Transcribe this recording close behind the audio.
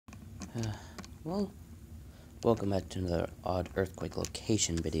Well, welcome back to another odd earthquake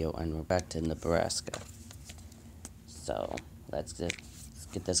location video, and we're back to Nebraska. So, let's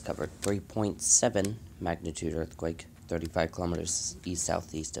get this covered. 3.7 magnitude earthquake, 35 kilometers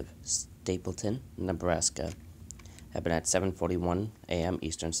east-southeast of Stapleton, Nebraska. Happened at 7:41 a.m.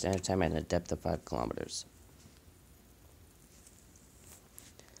 Eastern Standard Time at a depth of 5 kilometers.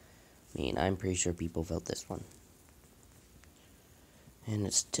 I'm pretty sure people felt this one. And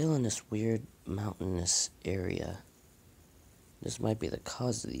it's still in this weird mountainous area. This might be the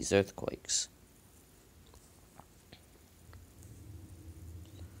cause of these earthquakes.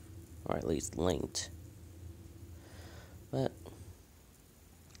 Or at least linked. But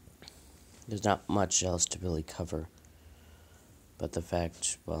there's not much else to really cover. But the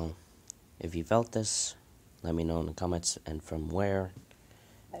fact, well, if you felt this, let me know in the comments and from where.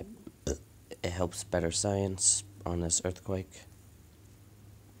 It helps better science on this earthquake.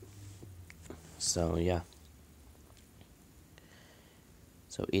 So, yeah.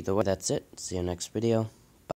 So either way, that's it. See you next video.